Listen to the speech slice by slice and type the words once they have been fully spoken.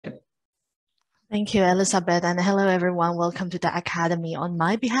Thank you, Elizabeth, and hello, everyone. Welcome to the Academy on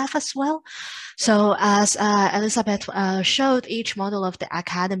my behalf as well. So as Elizabeth showed, each model of the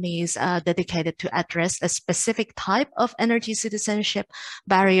Academy is dedicated to address a specific type of energy citizenship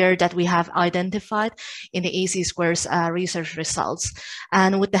barrier that we have identified in the EC2's research results.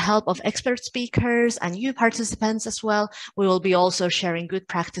 And with the help of expert speakers and you participants as well, we will be also sharing good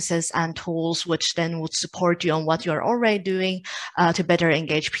practices and tools which then would support you on what you're already doing to better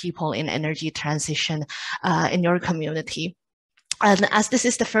engage people in energy transition in your community. And as this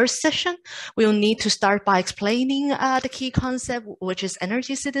is the first session, we will need to start by explaining the key concept, which is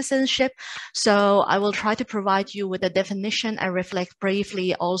energy citizenship. So I will try to provide you with a definition and reflect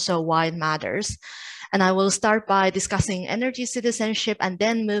briefly also why it matters. And I will start by discussing energy citizenship and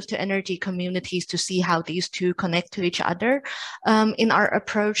then move to energy communities to see how these two connect to each other in our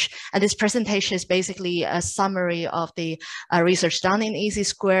approach. And this presentation is basically a summary of the research done in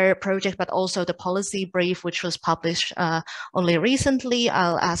EC2 project, but also the policy brief, which was published only recently.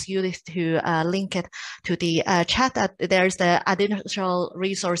 I'll ask you to link it to the chat. There's the additional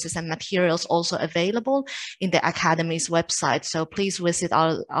resources and materials also available in the Academy's website. So please visit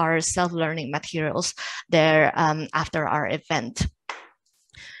our self-learning materials there after our event.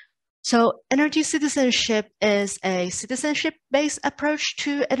 So energy citizenship is a citizenship-based approach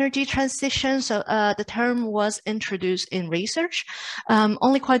to energy transition. So the term was introduced in research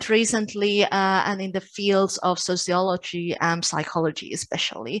only quite recently and in the fields of sociology and psychology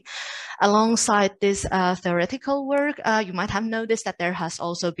especially. Alongside this theoretical work, you might have noticed that there has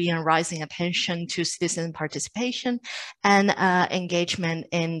also been rising attention to citizen participation and engagement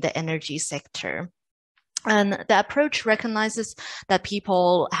in the energy sector. And the approach recognizes that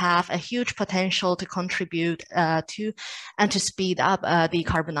people have a huge potential to contribute to and to speed up the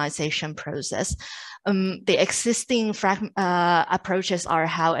decarbonization process. The existing approaches are,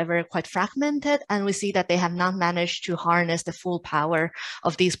 however, quite fragmented, and we see that they have not managed to harness the full power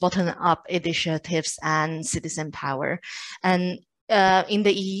of these bottom-up initiatives and citizen power. And in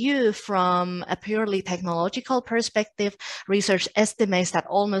the EU, from a purely technological perspective, research estimates that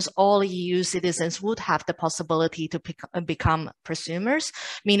almost all EU citizens would have the possibility to become prosumers,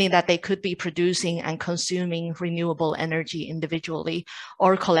 meaning that they could be producing and consuming renewable energy individually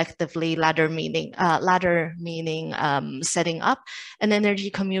or collectively, latter meaning setting up an energy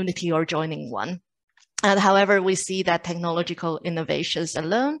community or joining one. And however, we see that technological innovations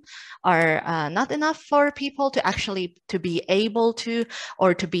alone are not enough for people to actually be able to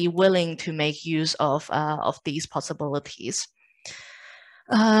or to be willing to make use of these possibilities.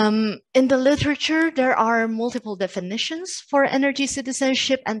 In the literature, there are multiple definitions for energy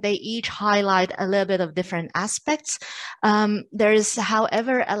citizenship, and they each highlight a little bit of different aspects. There is,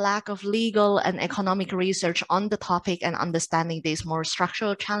 however, a lack of legal and economic research on the topic and understanding these more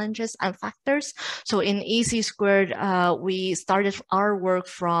structural challenges and factors. So in EC2, we started our work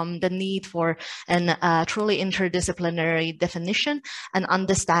from the need for a truly interdisciplinary definition and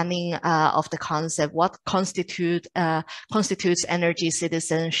understanding of the concept, what constitutes energy citizenship,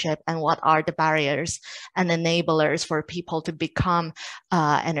 and what are the barriers and enablers for people to become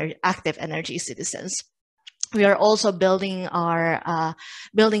active energy citizens. We are also building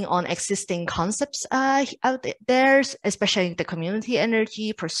on existing concepts out there, especially the community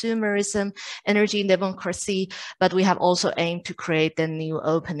energy, prosumerism, energy democracy. But we have also aimed to create the new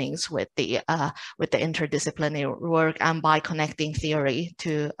openings with the interdisciplinary work and by connecting theory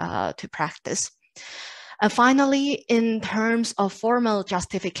to practice. And finally, in terms of formal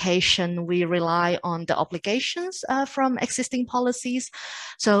justification, we rely on the obligations from existing policies.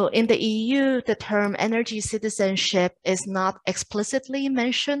 So in the EU, the term energy citizenship is not explicitly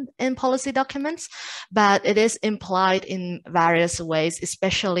mentioned in policy documents, but it is implied in various ways,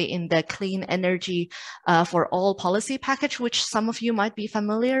 especially in the clean energy for all policy package, which some of you might be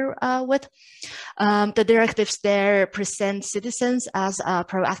familiar with. The directives there present citizens as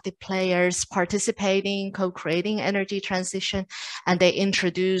proactive players participating, co-creating energy transition, and they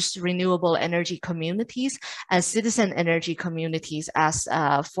introduce renewable energy communities and citizen energy communities as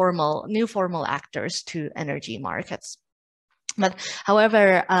new formal actors to energy markets. But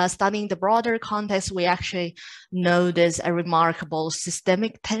however, studying the broader context, we actually notice a remarkable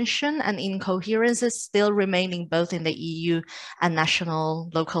systemic tension and incoherences still remaining both in the EU and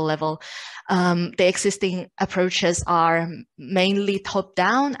local level. The existing approaches are mainly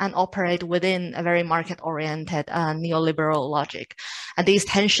top-down and operate within a very market-oriented neoliberal logic. And these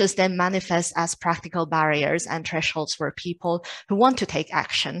tensions then manifest as practical barriers and thresholds for people who want to take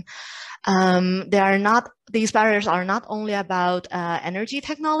action. They are not these barriers are not only about energy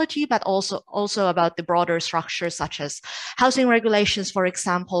technology, but also about the broader structures such as housing regulations, for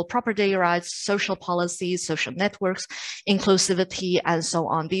example, property rights, social policies, social networks, inclusivity, and so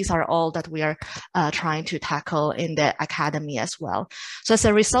on. These are all that we are trying to tackle in the academy as well. So as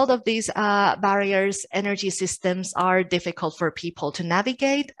a result of these barriers, energy systems are difficult for people to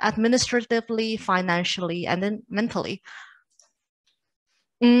navigate administratively, financially, and then mentally.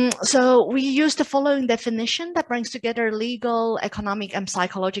 So we use the following definition that brings together legal, economic, and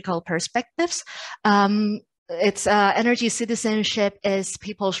psychological perspectives. It's energy citizenship is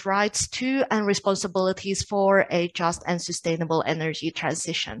people's rights to and responsibilities for a just and sustainable energy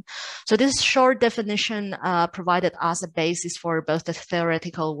transition. So this short definition provided us a basis for both the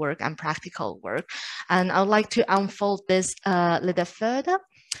theoretical work and practical work. And I would like to unfold this a little further.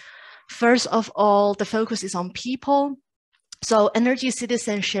 First of all, the focus is on people. So energy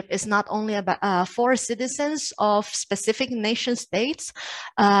citizenship is not only about for citizens of specific nation states.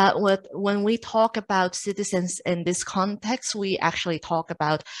 When we talk about citizens in this context, we actually talk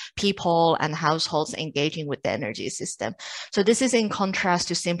about people and households engaging with the energy system. So this is in contrast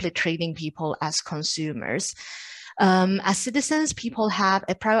to simply treating people as consumers. As citizens, people have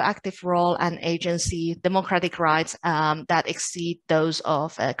a proactive role and agency, democratic rights that exceed those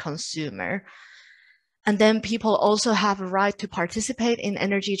of a consumer. And then people also have a right to participate in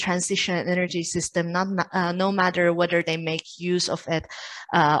energy transition and energy system, no matter whether they make use of it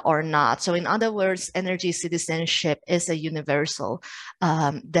or not. So in other words, energy citizenship is a universal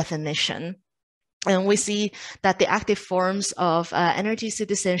definition. And we see that the active forms of energy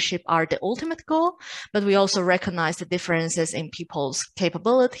citizenship are the ultimate goal, but we also recognize the differences in people's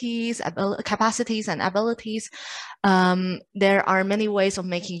capacities and abilities. There are many ways of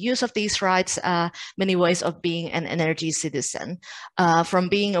making use of these rights, many ways of being an energy citizen, from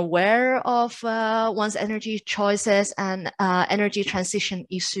being aware of one's energy choices and energy transition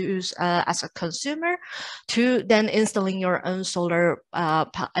issues as a consumer, to then installing your own solar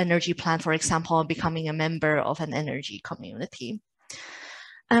energy plan, for example, becoming a member of an energy community.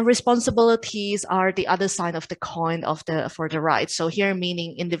 And responsibilities are the other side of the coin for the rights. So here,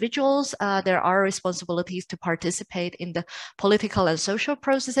 meaning individuals, there are responsibilities to participate in the political and social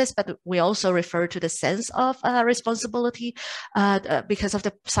processes, but we also refer to the sense of responsibility because of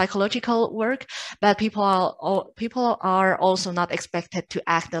the psychological work. But people are also not expected to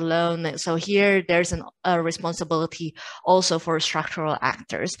act alone. So here, there's a responsibility also for structural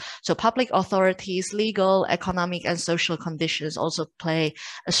actors. So public authorities, legal, economic, and social conditions also play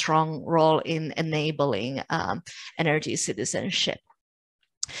a strong role in enabling energy citizenship.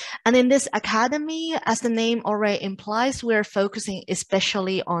 And in this academy, as the name already implies, we're focusing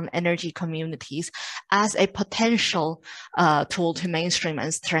especially on energy communities as a potential tool to mainstream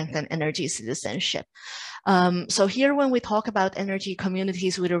and strengthen energy citizenship. So here, when we talk about energy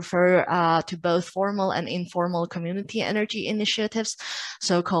communities, we refer to both formal and informal community energy initiatives,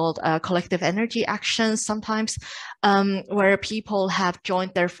 so-called collective energy actions sometimes, where people have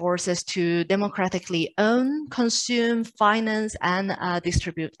joined their forces to democratically own, consume, finance, and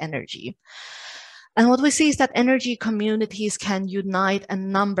distribute energy. And what we see is that energy communities can unite a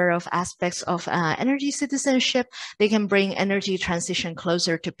number of aspects of energy citizenship. They can bring energy transition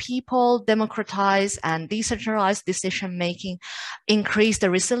closer to people, democratize and decentralize decision-making, increase the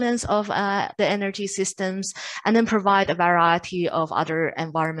resilience of the energy systems, and then provide a variety of other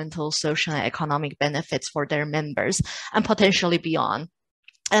environmental, social, and economic benefits for their members and potentially beyond.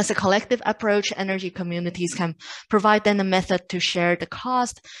 As a collective approach, energy communities can provide then a method to share the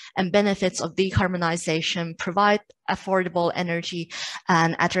cost and benefits of decarbonization, provide affordable energy,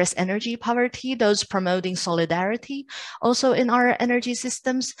 and address energy poverty, those promoting solidarity also in our energy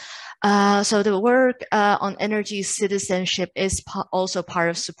systems. So the work on energy citizenship is also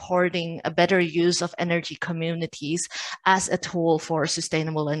part of supporting a better use of energy communities as a tool for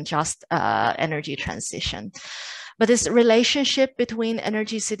sustainable and just energy transition. But this relationship between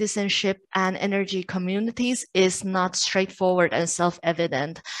energy citizenship and energy communities is not straightforward and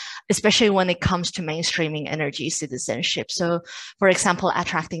self-evident, especially when it comes to mainstreaming energy citizenship. So, for example,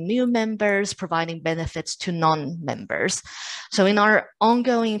 attracting new members, providing benefits to non-members. So in our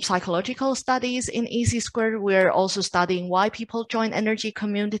ongoing psychological studies in EZ², we're also studying why people join energy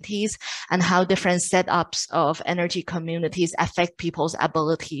communities and how different setups of energy communities affect people's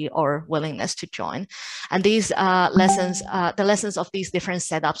ability or willingness to join. And these lessons, the lessons of these different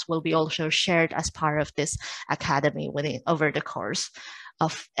setups will be also shared as part of this academy over the course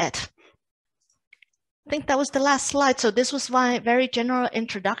of it. I think that was the last slide. So this was my very general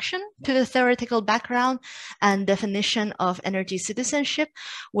introduction to the theoretical background and definition of energy citizenship,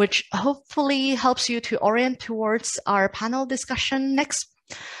 which hopefully helps you to orient towards our panel discussion next.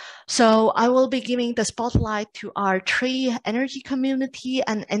 So I will be giving the spotlight to our 3 energy community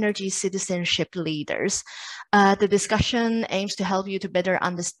and energy citizenship leaders. The discussion aims to help you to better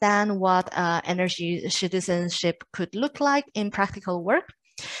understand what energy citizenship could look like in practical work,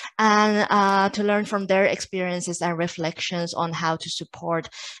 and to learn from their experiences and reflections on how to support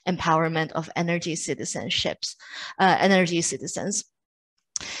empowerment of energy citizens.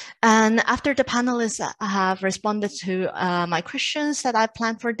 And after the panelists have responded to my questions that I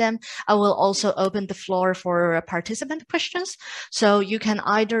planned for them, I will also open the floor for participant questions. So you can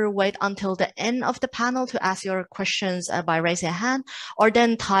either wait until the end of the panel to ask your questions by raising a hand, or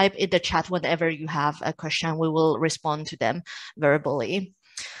then type in the chat whenever you have a question. We will respond to them verbally.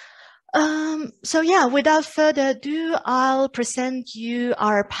 So yeah, without further ado, I'll present you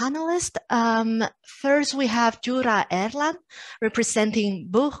our panelists. First, we have Djoera Eerland, representing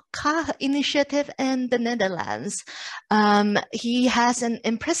Buurkracht initiative in the Netherlands. He has an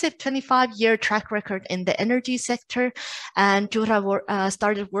impressive 25-year track record in the energy sector, and Djoera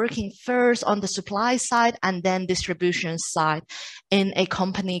started working first on the supply side and then distribution side in a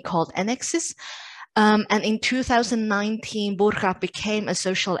company called Enexis. And in 2019, Buurkracht became a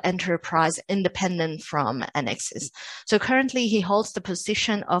social enterprise independent from Enexis. So currently he holds the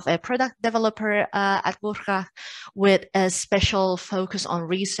position of a product developer at Buurkracht with a special focus on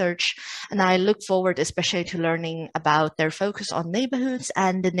research. And I look forward especially to learning about their focus on neighborhoods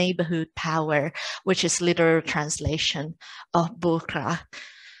and the neighborhood power, which is literal translation of Buurkracht.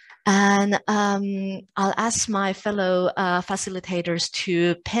 And I'll ask my fellow facilitators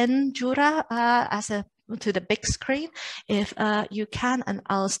to pin Djoera to the big screen if you can, and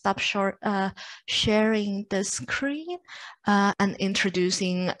I'll stop short sharing the screen and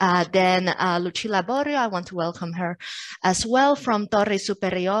introducing then Lucilla Borio. I want to welcome her as well from Torri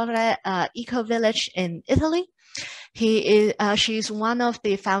Superiore Ecovillage in Italy. She's one of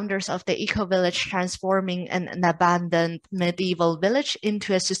the founders of the Ecovillage, transforming an abandoned medieval village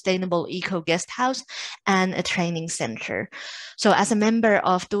into a sustainable eco guest house and a training center. So as a member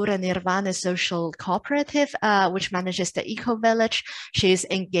of Dura Nirvana Social Cooperative, which manages the Ecovillage, she is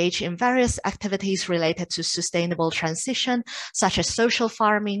engaged in various activities related to sustainable transition, such as social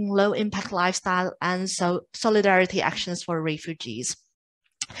farming, low impact lifestyle, and solidarity actions for refugees.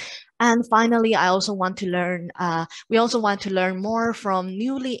 And finally, I also want to learn, we also want to learn more from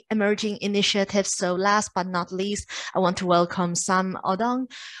newly emerging initiatives. So last but not least, I want to welcome Sam Odong,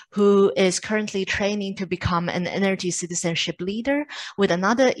 who is currently training to become an energy citizenship leader with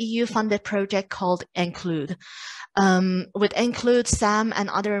another EU-funded project called ENCLUDE. With ENCLUDE, Sam and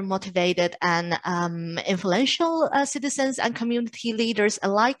other motivated and influential citizens and community leaders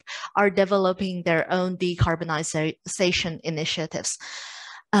alike are developing their own decarbonization initiatives.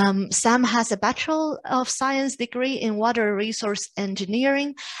 Sam has a Bachelor of Science degree in Water Resource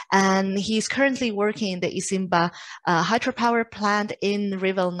Engineering, and he's currently working in the Isimba hydropower plant in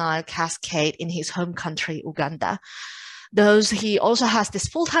River Nile Cascade in his home country, Uganda. He also has this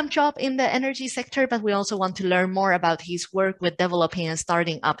full-time job in the energy sector, but we also want to learn more about his work with developing and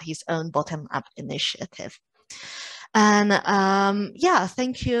starting up his own bottom-up initiative. And yeah,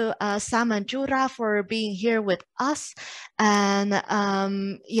 thank you, Sam and Djoera, for being here with us. And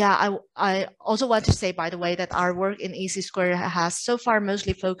yeah, I also want to say, by the way, that our work in EC Square has so far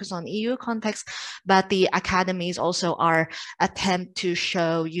mostly focused on EU context, but the Academy is also our attempt to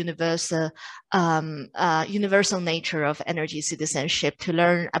show universal nature of energy citizenship, to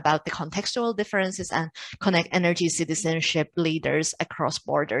learn about the contextual differences and connect energy citizenship leaders across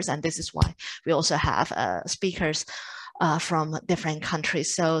borders. And this is why we also have speakers from different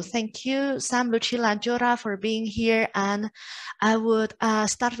countries. So thank you, Sam, Lucilla, and Djoera, for being here. And I would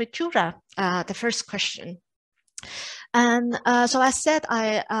start with Djoera, the first question. And so as said,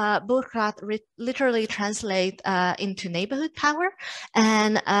 Buurkracht literally translate into neighborhood power,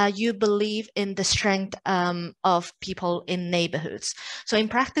 and you believe in the strength of people in neighborhoods. So in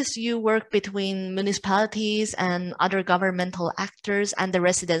practice, you work between municipalities and other governmental actors and the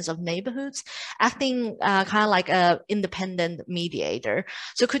residents of neighborhoods, acting kind of like an independent mediator.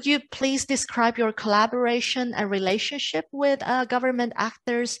 So could you please describe your collaboration and relationship with government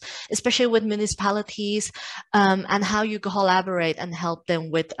actors, especially with municipalities, and how you collaborate and help them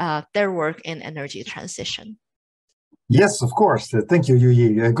with their work in energy transition? Yes, of course. Thank you,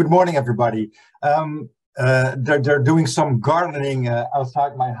 Yuyi. Good morning, everybody. They're doing some gardening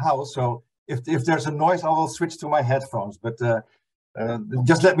outside my house, so if there's a noise, I will switch to my headphones. But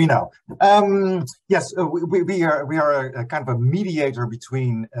just let me know. Yes, we are a kind of a mediator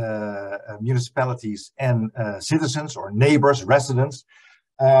between municipalities and citizens or neighbors, residents.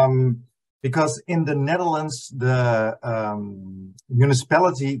 Because in the Netherlands, the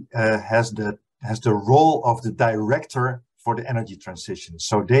municipality has the role of the director for the energy transition.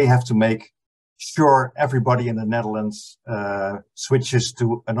 So they have to make sure everybody in the Netherlands switches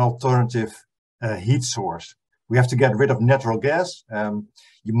to an alternative heat source. We have to get rid of natural gas.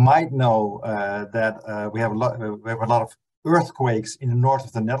 You might know that we have a lot of earthquakes in the north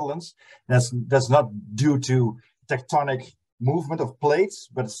of the Netherlands. That's not due to tectonic movement of plates,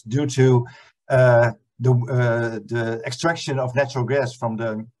 but it's due to the extraction of natural gas from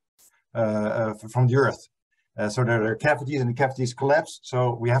the earth. So there are cavities, and the cavities collapse.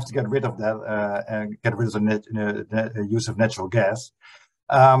 So we have to get rid of that and get rid of the use of natural gas.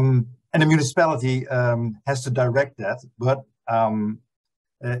 And the municipality has to direct that, but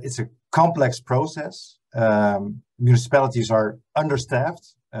it's a complex process. Municipalities are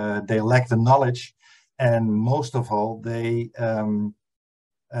understaffed. They lack the knowledge, and most of all, they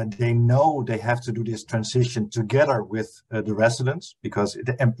know they have to do this transition together with the residents, because it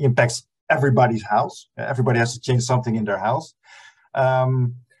impacts everybody's house. Everybody has to change something in their house.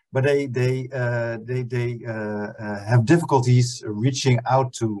 But they have difficulties reaching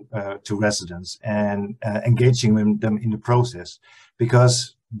out to residents and engaging them in the process,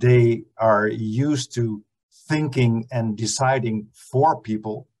 because they are used to thinking and deciding for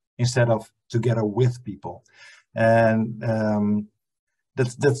people instead of together with people. And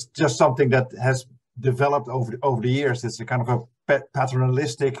that's just something that has developed over the years. It's a kind of a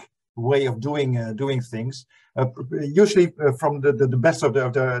paternalistic way of doing things. Usually from the best of how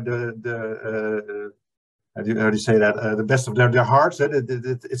do you say that? The best of their hearts.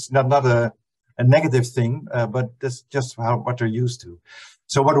 It's not a negative thing, but that's just what they're used to.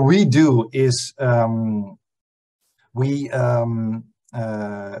 So what we do is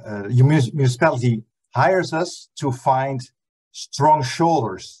municipality hires us to find strong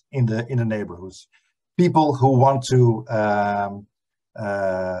shoulders in the neighborhoods, people who want to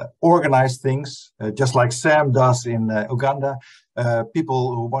organize things, just like Sam does in Uganda.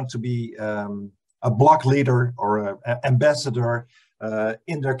 People who want to be a block leader or an ambassador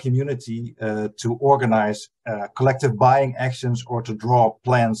in their community to organize collective buying actions, or to draw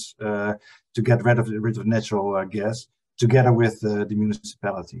plans to get rid of natural gas together with the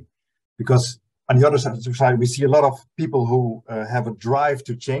municipality. Because on the other side, we see a lot of people who have a drive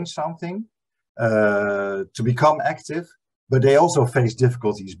to change something, to become active, but they also face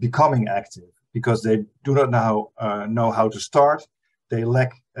difficulties becoming active because they do not know how to start. They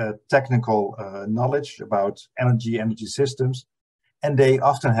lack technical knowledge about energy systems, and they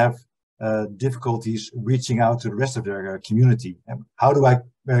often have difficulties reaching out to the rest of their community. And how do I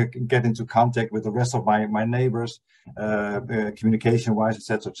get into contact with the rest of my neighbors, communication-wise,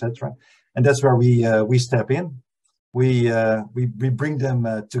 etc., etc.? And that's where we step in. We bring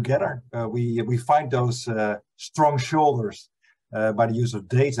them together. We find those strong shoulders by the use of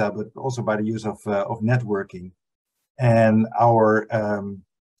data, but also by the use of networking. And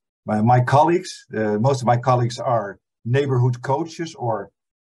my colleagues, most of my colleagues are neighborhood coaches or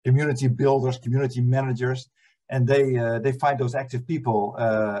community builders, community managers, and they find those active people,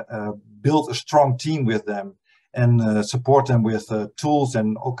 build a strong team with them, and support them with tools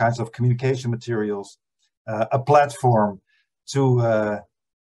and all kinds of communication materials, a platform to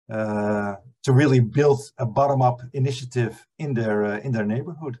really build a bottom-up initiative in their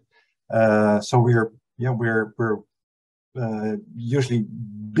neighborhood. So we're usually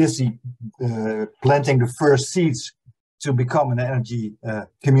busy planting the first seeds to become an energy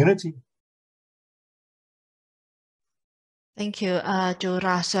community. Thank you,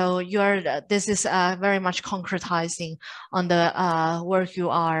 Djoera. So this is very much concretizing on the work you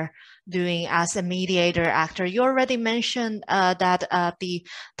are doing as a mediator actor. You already mentioned that the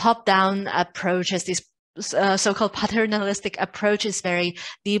top-down approach is this so-called paternalistic approach is very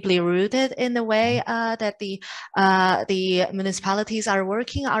deeply rooted in the way that the municipalities are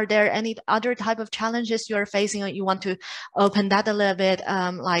working. Are there any other type of challenges you're facing, or you want to open that a little bit,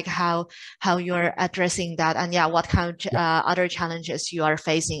 like how you're addressing that, and what kind of other challenges you are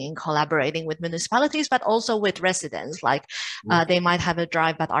facing in collaborating with municipalities, but also with residents? Like they might have a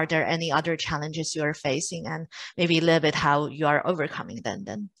drive, but are there any other challenges you are facing, and maybe a little bit how you are overcoming them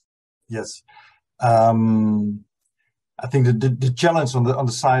then? Yes. I think the challenge on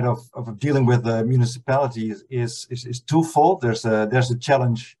the side of dealing with the municipality is twofold. There's a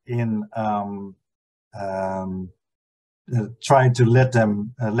challenge in trying to let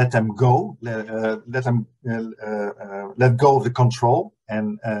them go, let go of the control,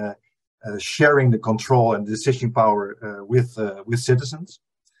 and sharing the control and decision power with citizens.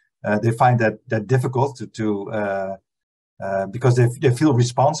 They find that difficult because they feel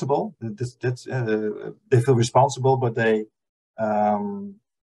responsible. They feel responsible, but they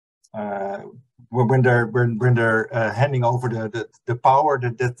when they're handing over the power,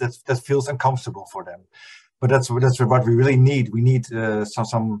 that feels uncomfortable for them. But that's what we really need. We need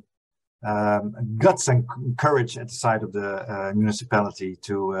some guts and courage at the side of the municipality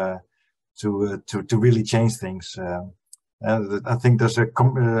to really change things. I think there's a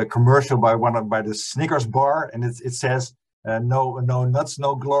commercial by the Snickers bar, and it says, no nuts,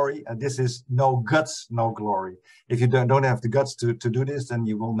 no glory. This is no guts, no glory. If you don't have the guts to do this, then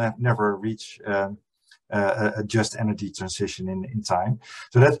you will never reach a just energy transition in time.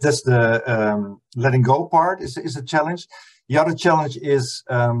 So that's the letting go part is a challenge. The other challenge is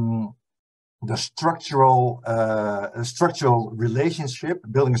the structural relationship,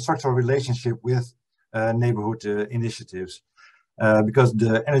 building a structural relationship with neighborhood initiatives, because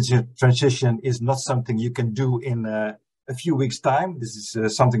the energy transition is not something you can do in a few weeks' time. This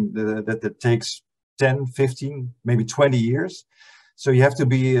is something that takes 10, 15, maybe 20 years. So you have to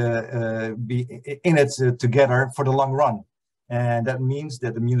be in it together for the long run. And that means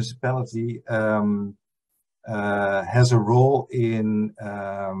that the municipality has a role in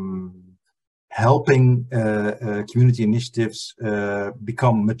helping community initiatives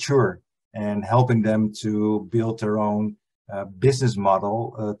become mature, and helping them to build their own business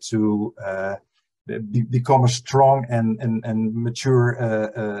model to become a strong and mature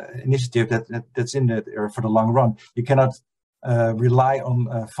initiative that's in it for the long run. You cannot rely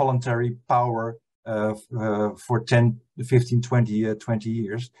on voluntary power for 10, 15, 20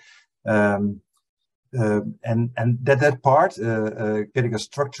 years. And that part, getting a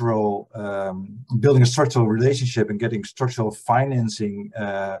structural, building a structural relationship and getting structural financing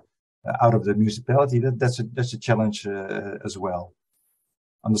out of the municipality, that's a challenge as well.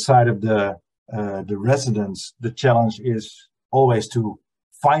 On the side of the residents, the challenge is always to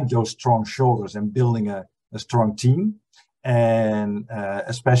find those strong shoulders and building a strong team, and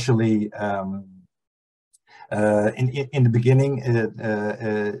especially in the beginning,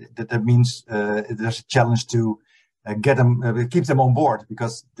 that means there's a challenge to get them, keep them on board,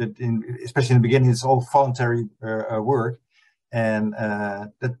 because especially in the beginning, it's all voluntary work, and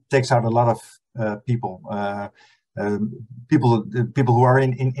that takes out a lot of people. People who are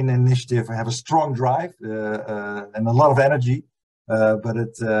in an initiative have a strong drive and a lot of energy, but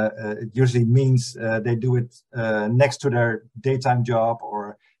it usually means they do it next to their daytime job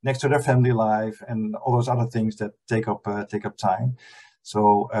or next to their family life and all those other things that take up time.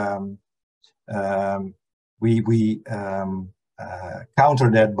 So we counter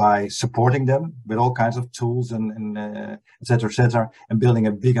that by supporting them with all kinds of tools and et cetera, and building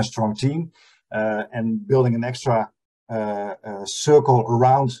a big and strong team, and building an extra circle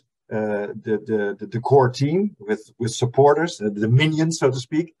around the core team with supporters, the minions, so to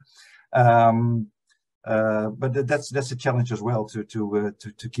speak. But that's a challenge as well to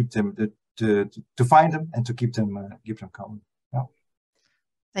keep them to find them and to keep them coming. Yeah.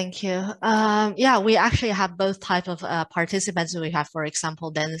 Thank you. Yeah, we actually have both type of participants. We have, for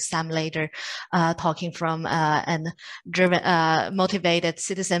example, then Sam later talking from an driven, motivated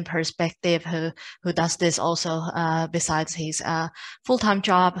citizen perspective who does this also besides his full-time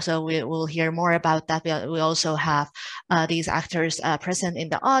job. So we will hear more about that. We also have these actors present in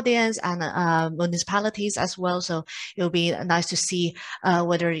the audience and municipalities as well. So it will be nice to see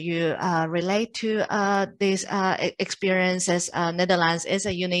whether you relate to these experiences. Netherlands is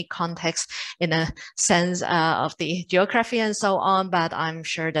a unique context in a sense of the geography and so on, but I'm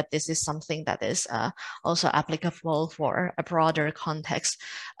sure that this is something that is also applicable for a broader context.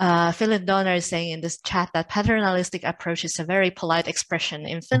 Philip Donner is saying in this chat that paternalistic approach is a very polite expression.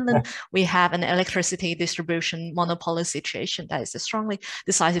 In Finland, we have an electricity distribution monopoly situation that is a strongly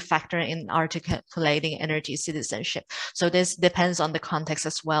decisive factor in articulating energy citizenship. So this depends on the context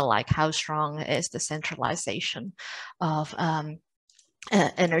as well, like how strong is the centralization of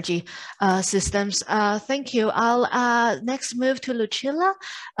energy systems. Thank you. I'll next move to Lucilla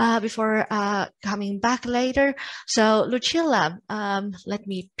before coming back later. So Lucilla, let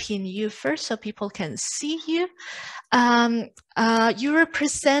me pin you first so people can see you. You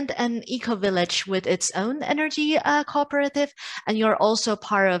represent an Ecovillage with its own energy cooperative, and you're also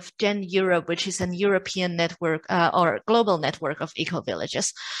part of Gen Europe, which is an European network or global network of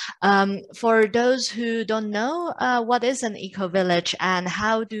ecovillages. For those who don't know, what is an ecovillage and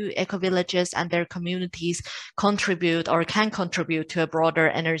how do eco-villages and their communities contribute or can contribute to a broader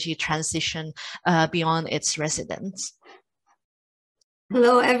energy transition beyond its residents?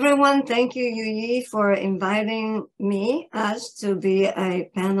 Hello, everyone. Thank you, Huynh, for inviting us to be a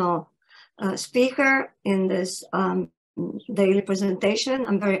panel speaker in this daily presentation.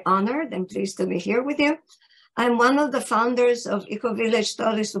 I'm very honored and pleased to be here with you. I'm one of the founders of Ecovillage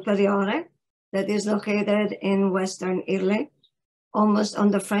Torri Superiore that is located in Western Italy, almost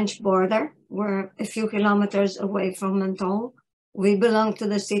on the French border. We're a few kilometers away from Menton. We belong to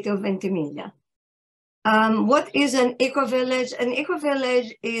the city of Ventimiglia. What is an eco-village? An eco-village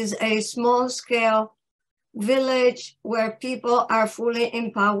is a small-scale village where people are fully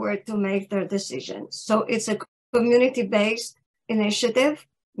empowered to make their decisions. So it's a community-based initiative,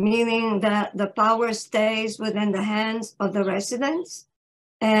 meaning that the power stays within the hands of the residents,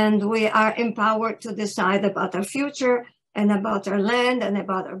 and we are empowered to decide about our future and about our land and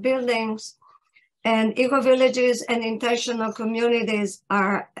about our buildings. And eco-villages and intentional communities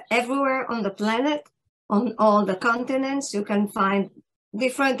are everywhere on the planet, on all the continents. You can find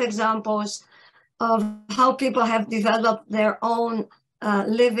different examples of how people have developed their own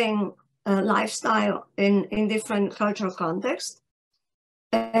living lifestyle in different cultural contexts.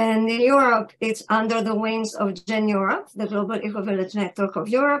 And in Europe, it's under the wings of GEN Europe, the Global Ecovillage Network of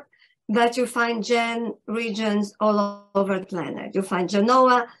Europe, that you find GEN regions all over the planet. You find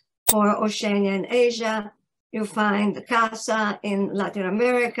Genoa for Oceania and Asia. You find CASA in Latin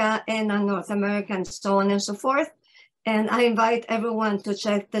America and in North America, and so on and so forth. And I invite everyone to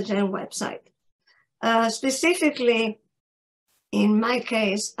check the GEN website. Specifically, in my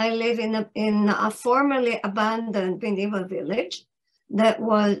case, I live in a formerly abandoned medieval village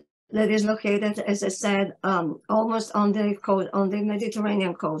that is located, as I said, almost on the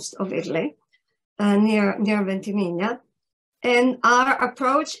Mediterranean coast of Italy, near Ventimiglia. And our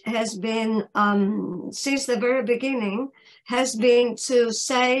approach has been, since the very beginning, has been to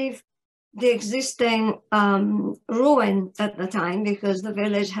save the existing ruin at the time, because the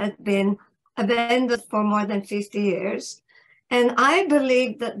village had been abandoned for more than 50 years. And I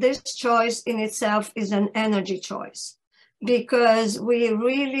believe that this choice in itself is an energy choice, because we're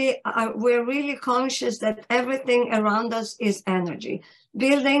really conscious that everything around us is energy.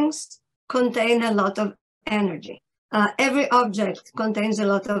 Buildings contain a lot of energy. Every object contains a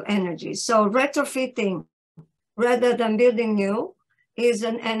lot of energy. So retrofitting rather than building new is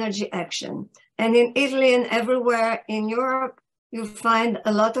an energy action. And in Italy and everywhere in Europe, you find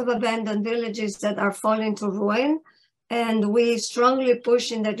a lot of abandoned villages that are falling to ruin. And we strongly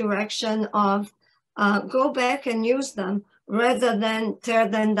push in the direction of go back and use them rather than tear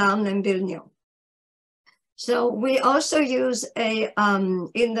them down and build new. So we also use in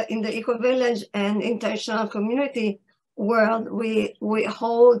the eco-village and intentional community world, we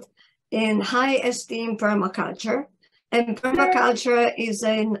hold in high esteem permaculture. And permaculture is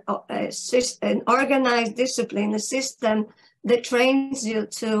an organized discipline, a system that trains you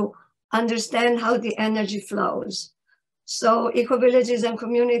to understand how the energy flows. So eco-villages and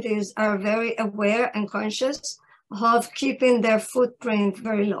communities are very aware and conscious of keeping their footprint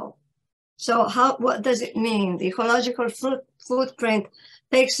very low. So what does it mean? The ecological footprint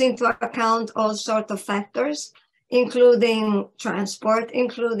takes into account all sorts of factors, including transport,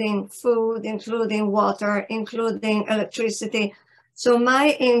 including food, including water, including electricity. So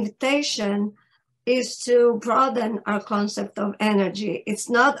my invitation is to broaden our concept of energy. It's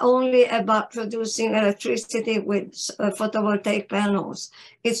not only about producing electricity with photovoltaic panels.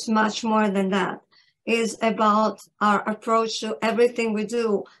 It's much more than that. It's about our approach to everything we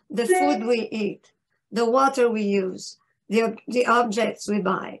do, the food we eat, the water we use, the objects we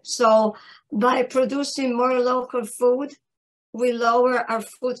buy. So by producing more local food, we lower our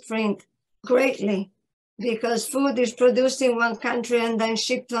footprint greatly, because food is produced in one country and then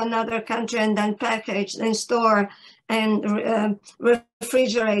shipped to another country and then packaged and stored and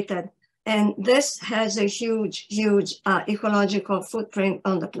refrigerated. And this has a huge, huge ecological footprint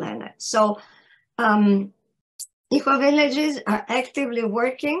on the planet. So eco-villages are actively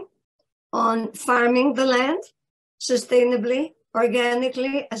working on farming the land sustainably,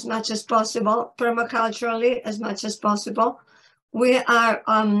 organically, as much as possible, permaculturally, as much as possible. We are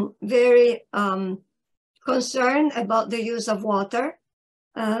very concerned about the use of water,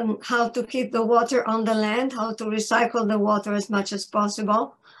 how to keep the water on the land, how to recycle the water as much as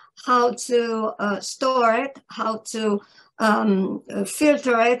possible, how to store it, how to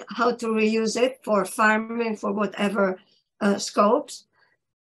filter it, how to reuse it for farming, for whatever scopes,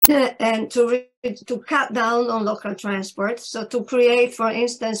 and to cut down on local transport. So to create, for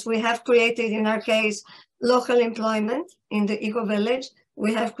instance, we have created in our case local employment in the Ecovillage.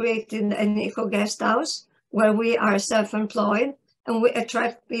 We have created an eco guest house where we are self-employed, and we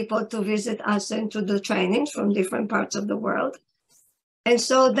attract people to visit us and to do trainings from different parts of the world. And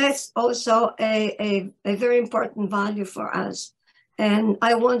so that's also a very important value for us. And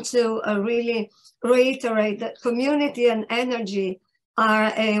I want to really reiterate that community and energy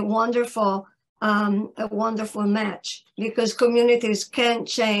are a wonderful match, because communities can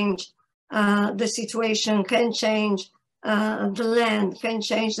change the situation, can change the land, can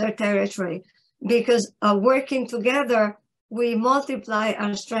change their territory, because working together, we multiply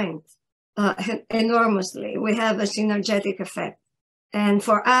our strength enormously. We have a synergetic effect. And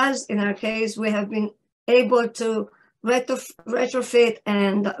for us, in our case, we have been able to retrofit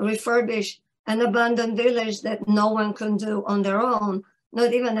and refurbish an abandoned village that no one can do on their own.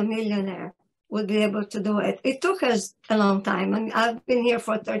 Not even a millionaire would be able to do it. It took us a long time, and I've been here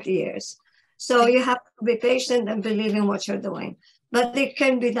for 30 years. So you have to be patient and believe in what you're doing. But it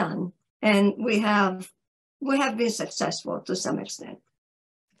can be done, and we have been successful to some extent.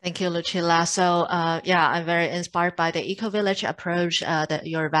 Thank you, Lucilla. So, yeah, I'm very inspired by the Ecovillage approach,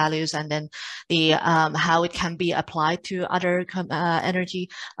 your values, and then the how it can be applied to other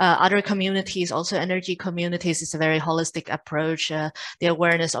other communities, also energy communities. It's a very holistic approach. The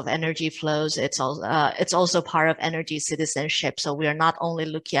awareness of energy flows. It's also part of energy citizenship. So we are not only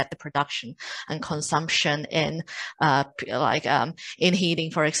looking at the production and consumption in in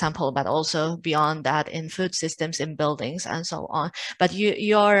heating, for example, but also beyond that in food systems, in buildings, and so on. But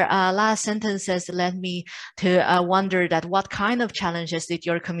your last sentences led me to wonder that what kind of challenges did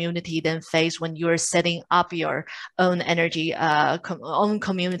your community then face when you were setting up your own energy, own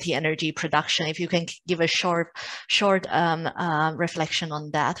community energy production? If you can give a short reflection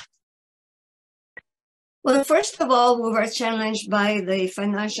on that. Well, first of all, we were challenged by the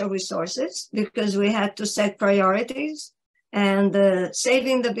financial resources because we had to set priorities. And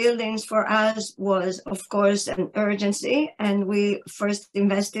saving the buildings for us was, of course, an urgency, and we first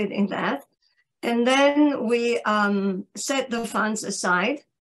invested in that. And then we set the funds aside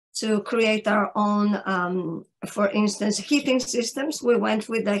to create our own, for instance, heating systems. We went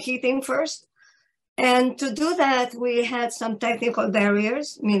with the heating first. And to do that, we had some technical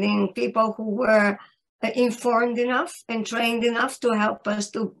barriers, meaning people who were informed enough and trained enough to help us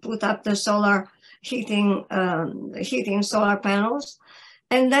to put up the solar heating solar panels.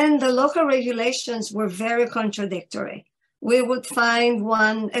 And then the local regulations were very contradictory. We would find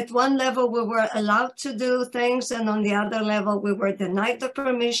at one level we were allowed to do things, and on the other level we were denied the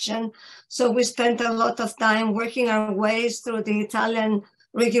permission. So we spent a lot of time working our ways through the Italian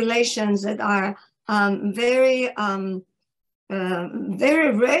regulations that are very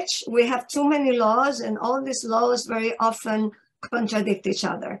rich. We have too many laws, and all these laws very often contradict each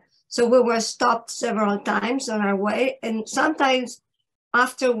other. So we were stopped several times on our way, and sometimes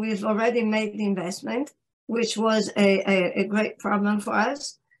after we've already made the investment, which was a great problem for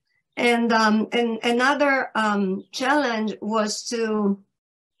us. And another challenge was to,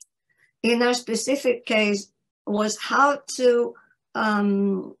 in our specific case, was how to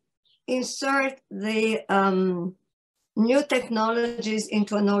insert the new technologies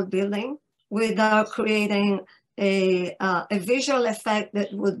into an old building without creating a visual effect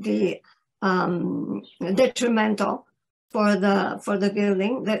that would be detrimental for the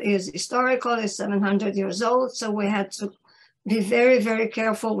building that is historical, is 700 years old. So we had to be very, very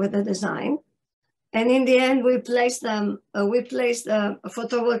careful with the design. And in the end, we placed the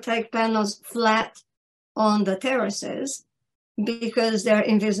photovoltaic panels flat on the terraces because they're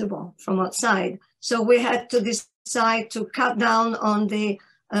invisible from outside. So we had to decide to cut down on the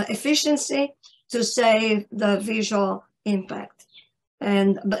efficiency to save the visual impact.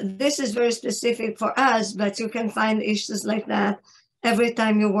 But this is very specific for us, but you can find issues like that every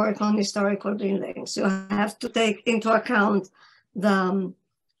time you work on historical buildings. You have to take into account the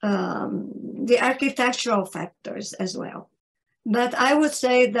architectural factors as well. But I would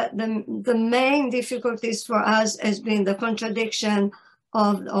say that the main difficulties for us has been the contradiction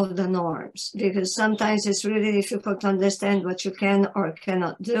of the norms, because sometimes it's really difficult to understand what you can or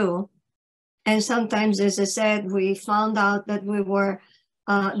cannot do. And sometimes, as I said, we found out that we were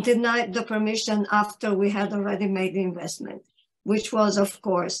denied the permission after we had already made the investment, which was, of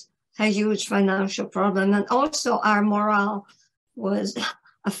course, a huge financial problem. And also our morale was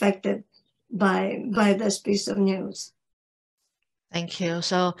affected by this piece of news. Thank you.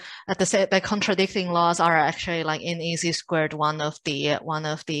 So at the contradicting laws are actually like in easy squared one of the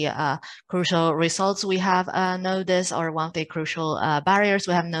crucial results we have noticed, or one of the crucial barriers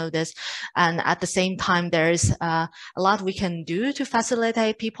we have noticed. And at the same time, there's a lot we can do to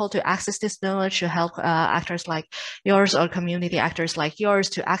facilitate people to access this knowledge, to help actors like yours or community actors like yours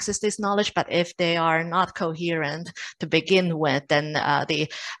to access this knowledge. But if they are not coherent to begin with, then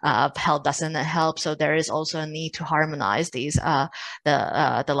the help doesn't help. So there is also a need to harmonize these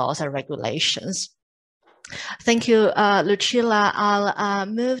the laws and regulations. Thank you, Lucilla. I'll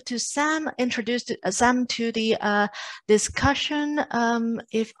move to Sam, introduce Sam to the discussion.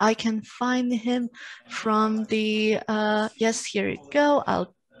 If I can find him from the, yes, here you go.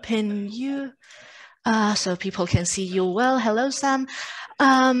 I'll pin you so people can see you well. Hello, Sam.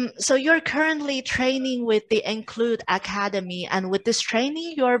 So you're currently training with the ENCLUDE Academy, and with this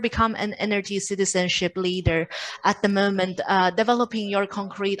training, you're become an energy citizenship leader at the moment, developing your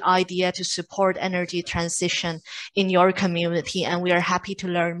concrete idea to support energy transition in your community. And we are happy to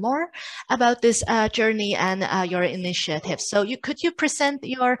learn more about this journey and your initiative. So could you present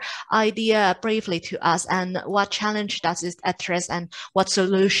your idea briefly to us, and what challenge does it address, and what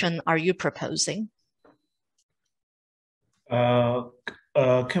solution are you proposing?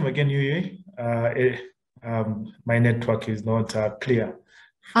 Come again, Huynh. My network is not clear.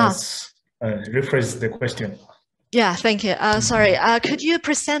 Rephrase the question. Yeah, thank you. Sorry, could you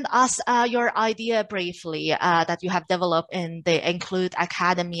present us your idea briefly that you have developed in the ENCLUDE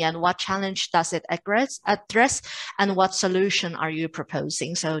Academy, and what challenge does it address, and what solution are you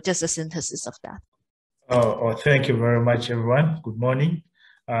proposing? So just a synthesis of that. Thank you very much, everyone. Good morning.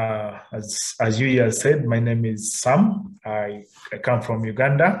 As you have said, my name is Sam. I come from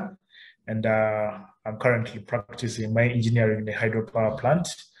Uganda, and I'm currently practicing my engineering in a hydropower plant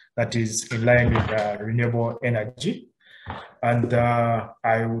that is in line with renewable energy. And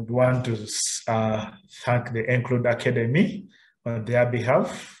I would want to thank the ENCLUDE Academy on their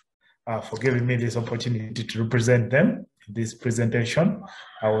behalf for giving me this opportunity to represent them in this presentation.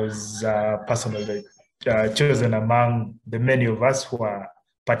 I was personally chosen among the many of us who are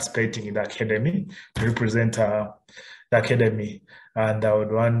participating in the academy to represent the academy, and I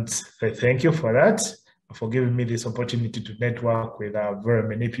would want to say thank you for that, for giving me this opportunity to network with very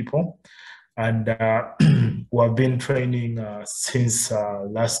many people. And we have been training since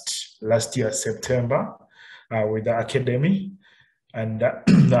last year September with the academy, and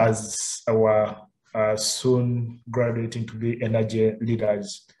as our soon graduating to be energy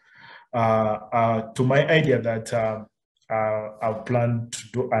leaders, to my idea that I've planned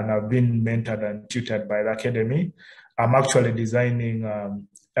to do, and I've been mentored and tutored by the academy. I'm actually designing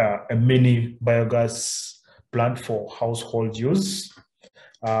a mini biogas plant for household use.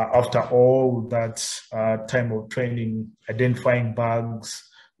 After all that time of training, identifying bugs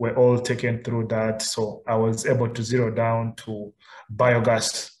were all taken through that. So I was able to zero down to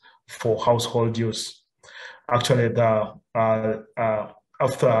biogas for household use. Actually,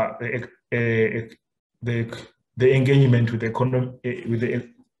 after the engagement with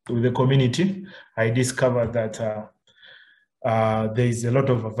the community, I discovered that there is a lot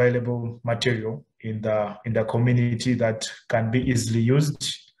of available material in the community that can be easily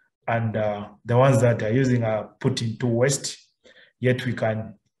used, and the ones that are using are put into waste. Yet we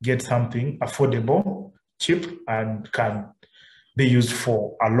can get something affordable, cheap, and can be used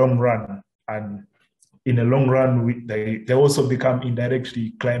for a long run. And in a long run, they also become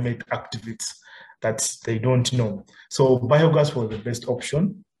indirectly climate activists that they don't know. So biogas was the best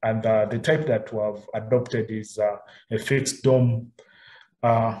option, and the type that we have adopted is a fixed dome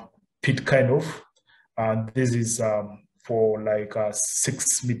pit kind of, and this is for like a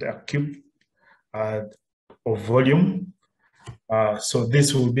 6 meter cube of volume. So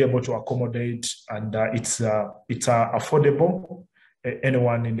this will be able to accommodate, and it's affordable.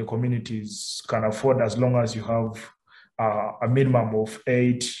 Anyone in the communities can afford, as long as you have a minimum of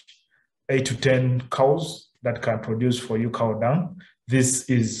 8 to 10 cows that can produce for you cow dung. This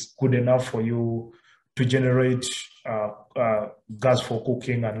is good enough for you to generate gas for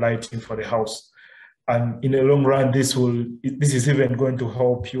cooking and lighting for the house. And in the long run, this is even going to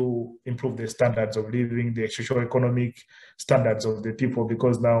help you improve the standards of living, the socio-economic standards of the people,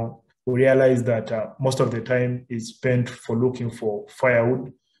 because now we realize that most of the time is spent for looking for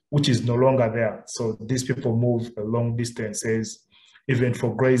firewood, which is no longer there. So these people move long distances, even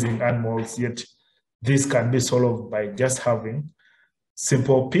for grazing animals, yet this can be solved by just having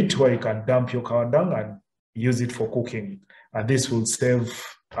simple pit where you can dump your cow dung and use it for cooking. And this will save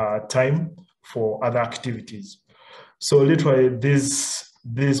time for other activities. So literally this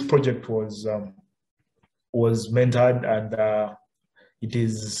project was mentored and it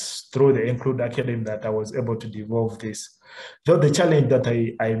is through the ENCLUDE Academy that I was able to develop this. Though the challenge that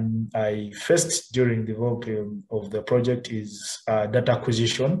I faced during the development of the project is data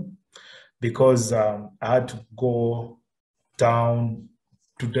acquisition, because I had to go down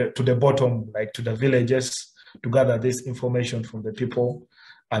to the bottom, like to the villages, to gather this information from the people.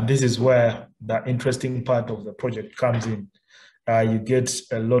 And this is where the interesting part of the project comes in. You get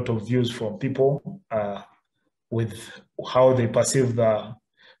a lot of views from people with how they perceive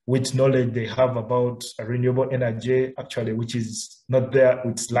which knowledge they have about renewable energy, actually, which is not there,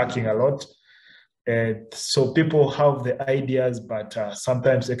 it's lacking a lot. And so people have the ideas, but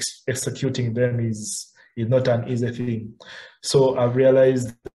sometimes executing them is not an easy thing. So I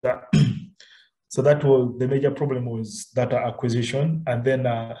realized that, so that was the major problem, was data acquisition. And then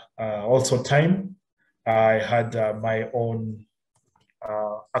also time. I had my own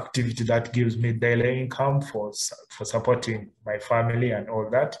activity that gives me daily income for supporting my family and all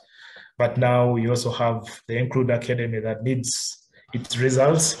that. But now we also have the ENCLUDE Academy that needs its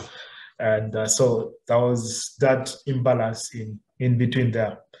results. And so there was that imbalance in between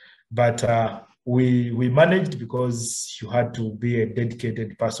there. But we managed, because you had to be a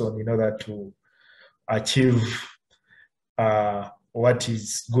dedicated person in order to achieve what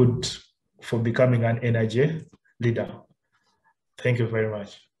is good for becoming an energy leader. Thank you very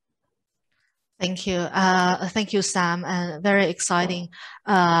much. Thank you. Thank you, Sam. And very exciting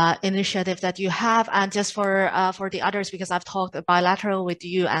initiative that you have. And just for the others, because I've talked bilateral with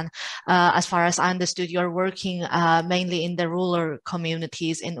you, and as far as I understood, you're working mainly in the rural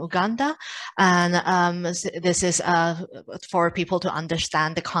communities in Uganda. And this is for people to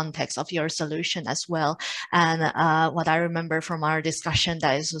understand the context of your solution as well. And what I remember from our discussion,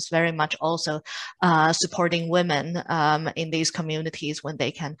 that is was very much also supporting women in these communities when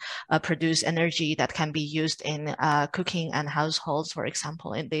they can produce energy that can be used in cooking and households, for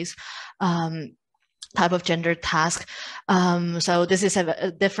example, in these type of gender task. So this is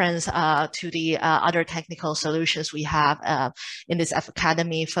a difference to the other technical solutions we have in this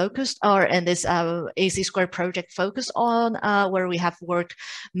academy focused, or in this AC Squared project focused on, where we have worked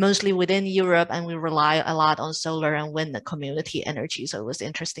mostly within Europe, and we rely a lot on solar and wind community energy. So it was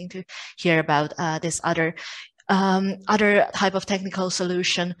interesting to hear about this other type of technical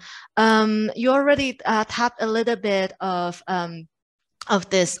solution. You already tapped a little bit of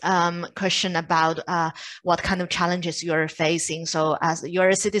this question about what kind of challenges you're facing. So as you're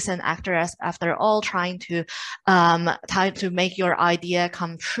a citizen actor, after all, trying to make your idea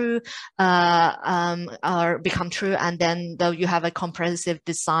come true or become true, and then though you have a comprehensive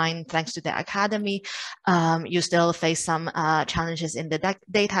design thanks to the academy, you still face some challenges in the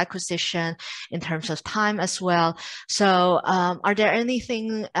data acquisition in terms of time as well. So are there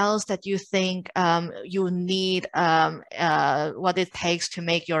anything else that you think you need, what it takes to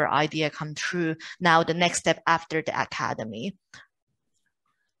make your idea come true now, the next step after the academy?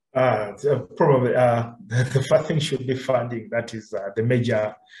 Probably the first thing should be funding. That is the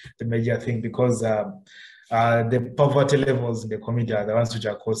major thing, because the poverty levels in the community are the ones which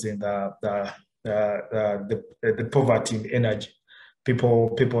are causing the poverty in energy.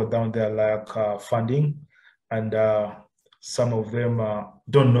 People down there lack funding, and some of them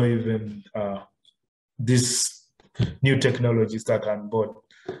don't know even this new technologies that are on board,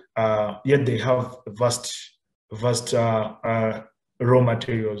 yet they have vast raw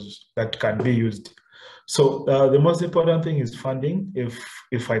materials that can be used. So the most important thing is funding.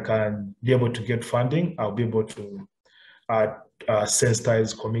 If I can be able to get funding, I'll be able to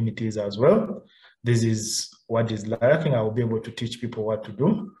sensitize communities as well. This is what is lacking. I will be able to teach people what to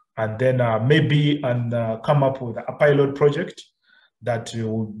do, and then maybe come up with a pilot project that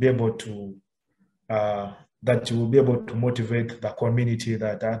will be able to motivate the community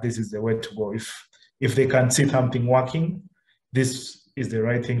that this is the way to go. If they can see something working, this is the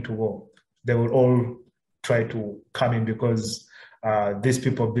right thing to go, they will all try to come in, because these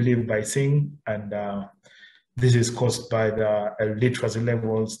people believe by seeing, and this is caused by the literacy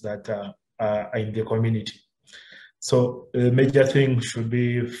levels that are in the community. So the major thing should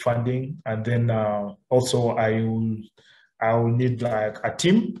be funding, and then also I will need like a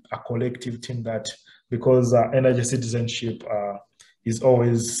team, a collective team, that, because energy citizenship is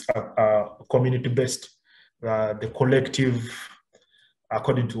always community-based. The collective,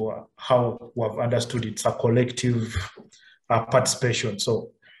 according to how we have understood, it's a collective participation.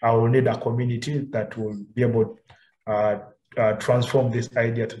 So I will need a community that will be able to transform this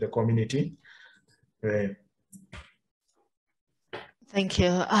idea to the community. Thank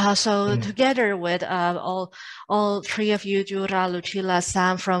you. So together with all three of you, Djoera, Lucilla,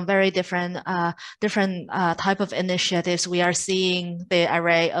 Sam, from very different type of initiatives, we are seeing the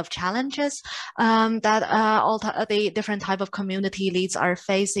array of challenges that the different type of community leads are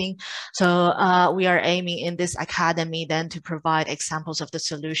facing. So we are aiming in this academy then to provide examples of the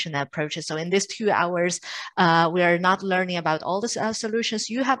solution approaches. So in these 2 hours, we are not learning about all the solutions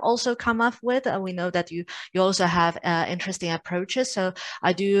you have also come up with. We know that you also have interesting approaches. So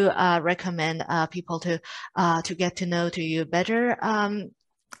I do recommend people to get to know you better.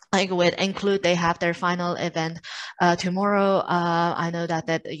 Like with ENCLUDE, they have their final event tomorrow. I know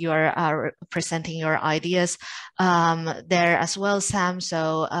that you are presenting your ideas there as well, Sam.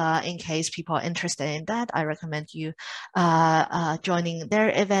 So in case people are interested in that, I recommend you joining their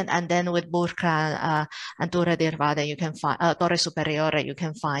event. And then with Buurkracht and Torri Superiore, you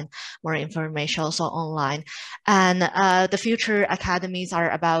can find more information also online. And the future academies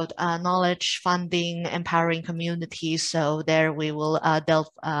are about knowledge, funding, empowering communities. So there we will delve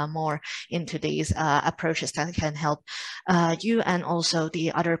more into these approaches that can help you and also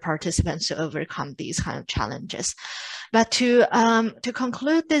the other participants to overcome these kind of challenges. But to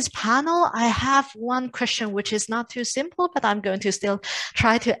conclude this panel, I have one question which is not too simple, but I'm going to still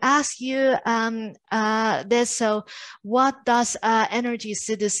try to ask you this. So what does energy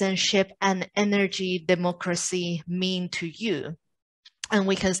citizenship and energy democracy mean to you? And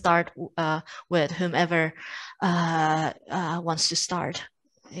we can start with whomever wants to start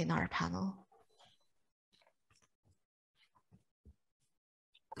in our panel.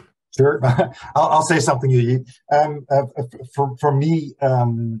 Sure, I'll say something, Huynh. For me,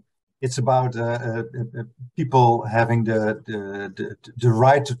 it's about people having the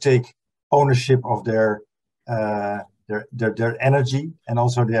right to take ownership of their energy and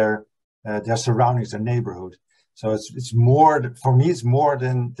also their surroundings, their neighborhood. So it's more, for me, it's more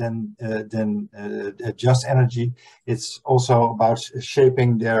than just energy. It's also about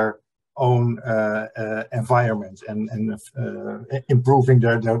shaping their own environment and improving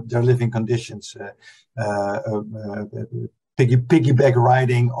their living conditions. Piggyback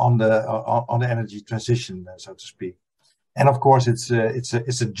riding on the energy transition, so to speak. And of course, it's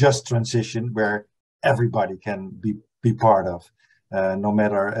a just transition where everybody can be part of, no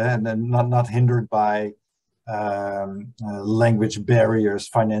matter and not hindered by language barriers,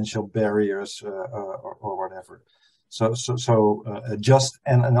 financial barriers, or whatever. So just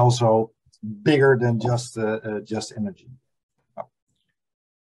and also bigger than just energy.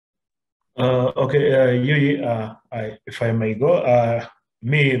 Okay, Huynh, if I may go,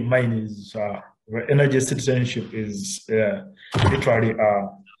 mine is energy citizenship is literally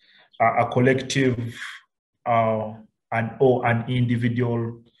a collective an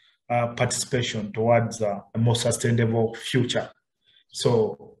individual participation towards a more sustainable future.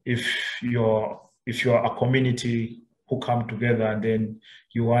 So if you're a community who come together and then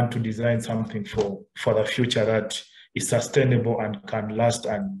you want to design something for the future that is sustainable and can last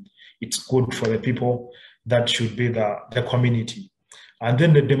and it's good for the people, that should be the community. And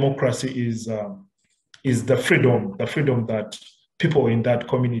then the democracy is the freedom that people in that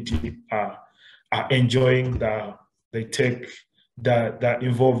community are enjoying, they take, that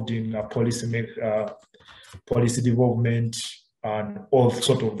involved in policy development and all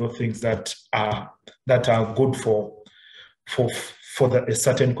sort of the things that are good for a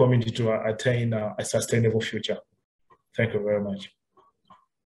certain community to attain a sustainable future. Thank you very much.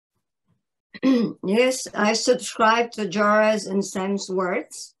 Yes, I subscribe to Djoera's and Sam's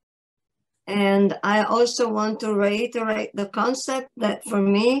words. And I also want to reiterate the concept that for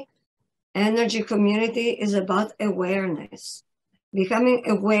me, energy community is about awareness. Becoming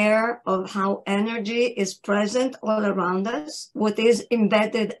aware of how energy is present all around us, what is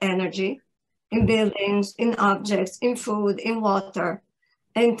embedded energy in buildings, in objects, in food, in water,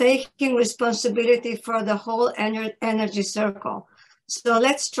 and taking responsibility for the whole energy circle. So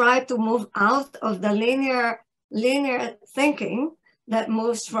let's try to move out of the linear thinking that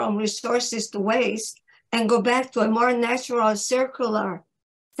moves from resources to waste and go back to a more natural circular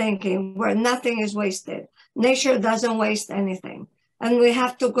thinking where nothing is wasted. Nature doesn't waste anything. And we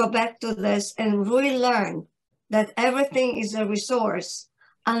have to go back to this and relearn that everything is a resource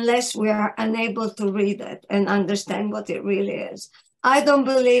unless we are unable to read it and understand what it really is. I don't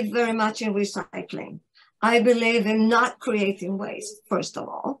believe very much in recycling. I believe in not creating waste, first of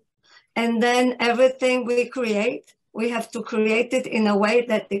all. And then everything we create, we have to create it in a way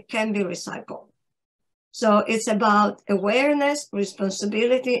that it can be recycled. So it's about awareness,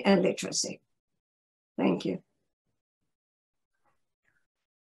 responsibility, and literacy. Thank you.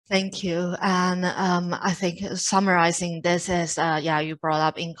 Thank you. And I think summarizing this is, yeah, you brought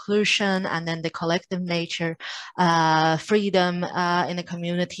up inclusion and then the collective nature, freedom in the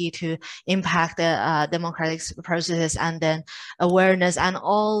community to impact the democratic processes, and then awareness. And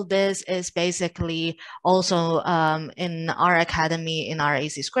all this is basically also in our academy, in our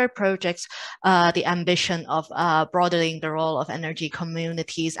AC Squared projects, the ambition of broadening the role of energy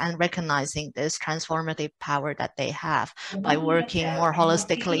communities and recognizing this transformative power that they have by working more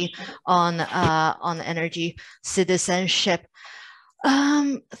holistically on energy citizenship.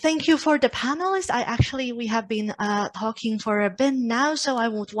 Thank you for the panelists. We have been talking for a bit now, so I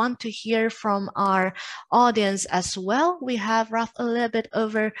would want to hear from our audience as well. We have a little bit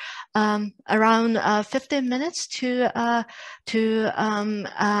over around 15 minutes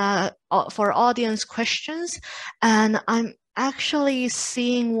for audience questions, and I'm actually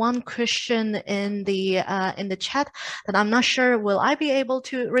seeing one question in the chat that I'm not sure will I be able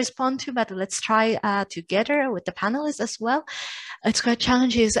to respond to, but let's try together with the panelists as well. It's quite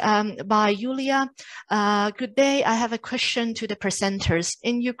challenges by Yulia. Good day. I have a question to the presenters.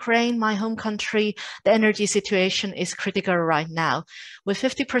 In Ukraine, my home country, the energy situation is critical right now. With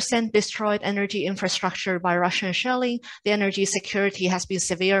 50% destroyed energy infrastructure by Russian shelling, the energy security has been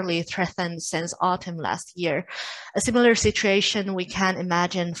severely threatened since autumn last year. A similar situation we can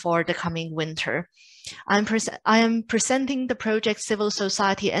imagine for the coming winter. I am presenting the project Civil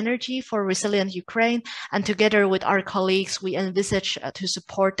Society Energy for Resilient Ukraine, and together with our colleagues, we envisage to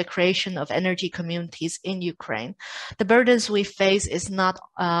support the creation of energy communities in Ukraine. The burdens we face is not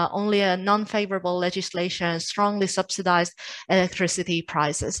only a non-favorable legislation and strongly subsidized electricity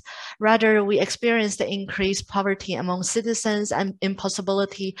prices. Rather, we experience the increased poverty among citizens and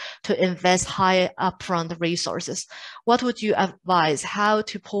impossibility to invest high upfront resources. What would you advise how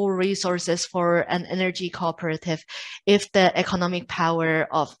to pool resources for an energy cooperative if the economic power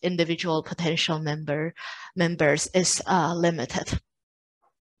of individual potential members is limited?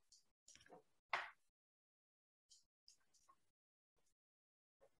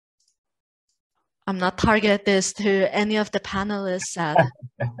 I'm not targeting this to any of the panelists.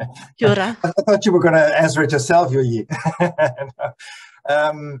 Djoera? I thought you were going to answer it yourself, Huynh.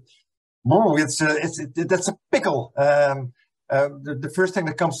 That's a pickle. The first thing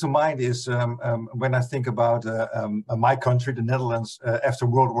that comes to mind is when I think about my country, the Netherlands, after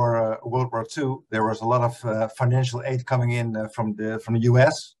World War II, there was a lot of financial aid coming in from the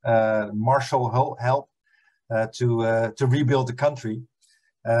US, Marshall help to rebuild the country.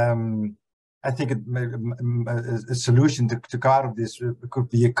 I think a solution to come out of this could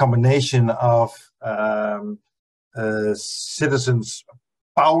be a combination of citizens'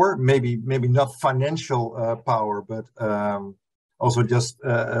 power, maybe not financial power, but also just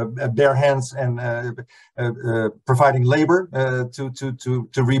bare hands and providing labor to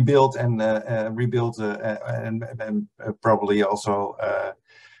rebuild and probably also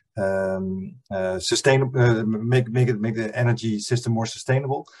sustainable, make the energy system more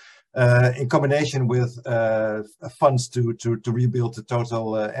sustainable. In combination with funds to rebuild the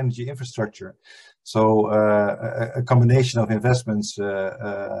total energy infrastructure. So a combination of investments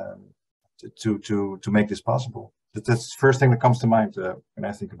to make this possible. That's the first thing that comes to mind when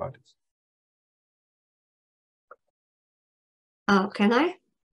I think about it. Can I?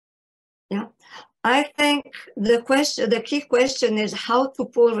 Yeah. I think the key question is how to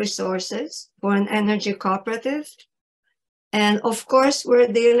pool resources for an energy cooperative. And of course, we're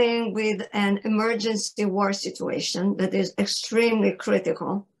dealing with an emergency war situation that is extremely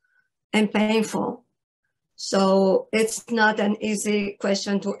critical and painful. So it's not an easy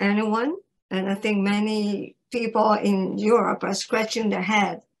question to anyone. And I think many people in Europe are scratching their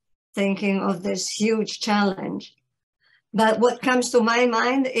head thinking of this huge challenge. But what comes to my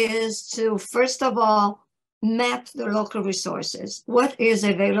mind is to, first of all, map the local resources. What is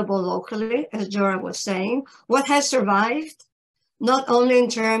available locally, as Djoera was saying? What has survived, not only in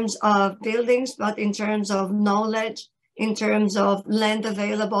terms of buildings, but in terms of knowledge, in terms of land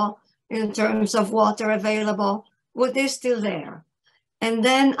available, in terms of water available, what is still there? And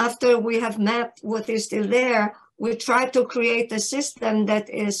then after we have mapped what is still there, we try to create a system that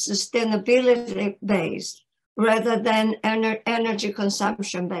is sustainability-based rather than energy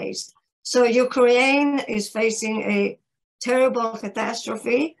consumption-based. So Ukraine is facing a terrible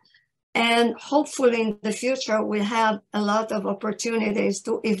catastrophe, and hopefully in the future we have a lot of opportunities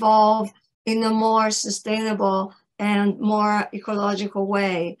to evolve in a more sustainable and more ecological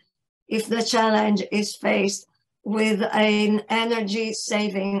way if the challenge is faced with an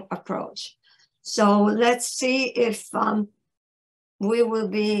energy-saving approach. So let's see if we will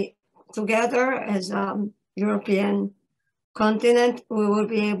be together as European continent, we will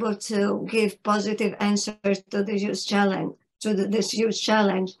be able to give positive answers to the youth challenge, this huge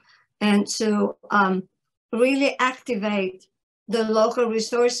challenge, and to really activate the local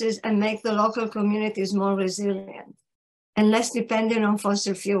resources and make the local communities more resilient and less dependent on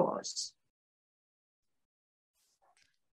fossil fuels.